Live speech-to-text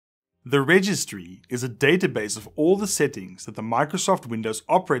The registry is a database of all the settings that the Microsoft Windows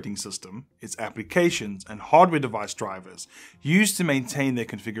operating system, its applications, and hardware device drivers use to maintain their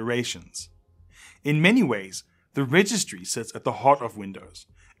configurations. In many ways, the registry sits at the heart of Windows,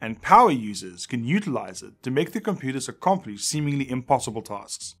 and power users can utilize it to make their computers accomplish seemingly impossible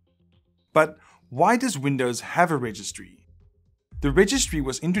tasks. But why does Windows have a registry? The registry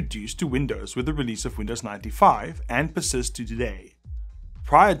was introduced to Windows with the release of Windows 95 and persists to today.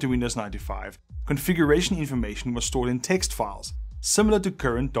 Prior to Windows 95, configuration information was stored in text files, similar to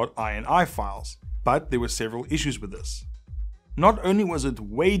current .ini files, but there were several issues with this. Not only was it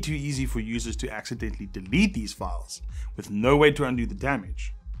way too easy for users to accidentally delete these files, with no way to undo the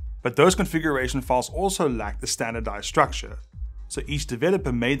damage, but those configuration files also lacked a standardized structure, so each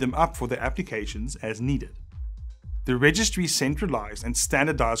developer made them up for their applications as needed. The registry centralized and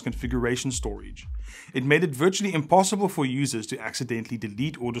standardized configuration storage. It made it virtually impossible for users to accidentally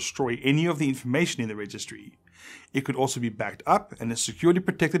delete or destroy any of the information in the registry. It could also be backed up and is securely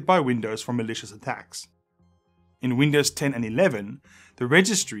protected by Windows from malicious attacks. In Windows 10 and 11, the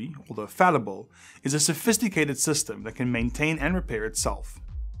registry, although fallible, is a sophisticated system that can maintain and repair itself.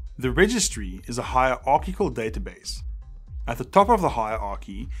 The registry is a hierarchical database. At the top of the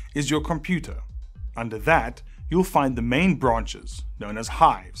hierarchy is your computer. Under that, you'll find the main branches, known as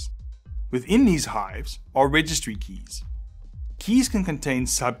hives. Within these hives are registry keys. Keys can contain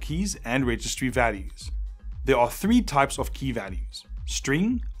subkeys and registry values. There are three types of key values: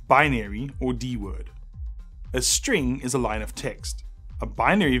 string, binary, or D-word. A string is a line of text. A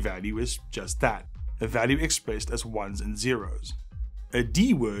binary value is just that, a value expressed as ones and zeros. A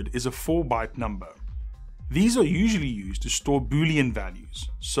D-word is a 4-byte number. These are usually used to store Boolean values,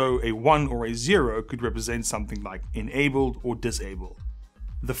 so a 1 or a 0 could represent something like enabled or disabled.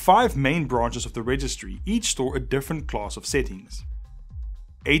 The 5 main branches of the registry each store a different class of settings.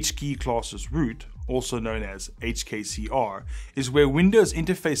 HKey class's root, also known as HKCR, is where Windows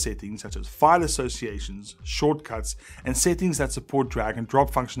interface settings such as file associations, shortcuts, and settings that support drag and drop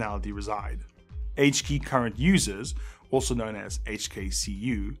functionality reside. HKey current users, also known as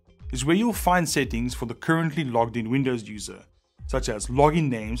HKCU, is where you'll find settings for the currently logged in Windows user, such as login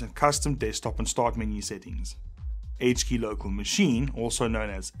names and custom desktop and start menu settings. HKey local machine, also known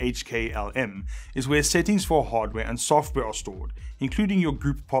as HKLM, is where settings for hardware and software are stored, including your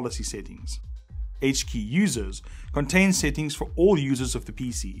group policy settings. HKey users contain settings for all users of the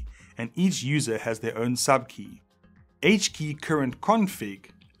PC, and each user has their own subkey. HKey current config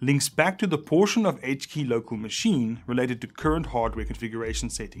links back to the portion of HKey local machine related to current hardware configuration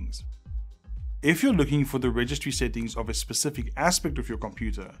settings. If you're looking for the registry settings of a specific aspect of your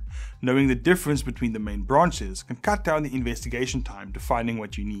computer, knowing the difference between the main branches can cut down the investigation time to finding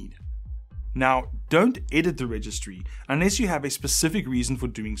what you need. Now, don't edit the registry unless you have a specific reason for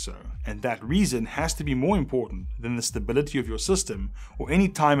doing so, and that reason has to be more important than the stability of your system or any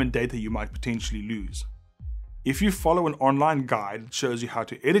time and data you might potentially lose. If you follow an online guide that shows you how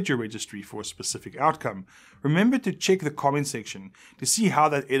to edit your registry for a specific outcome, remember to check the comment section to see how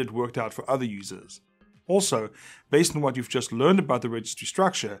that edit worked out for other users. Also, based on what you've just learned about the registry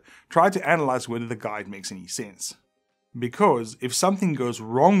structure, try to analyze whether the guide makes any sense. Because if something goes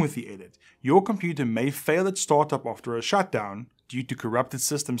wrong with the edit, your computer may fail at startup after a shutdown due to corrupted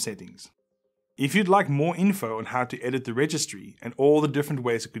system settings. If you'd like more info on how to edit the registry and all the different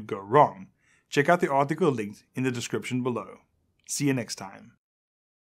ways it could go wrong, check out the article linked in the description below. See you next time.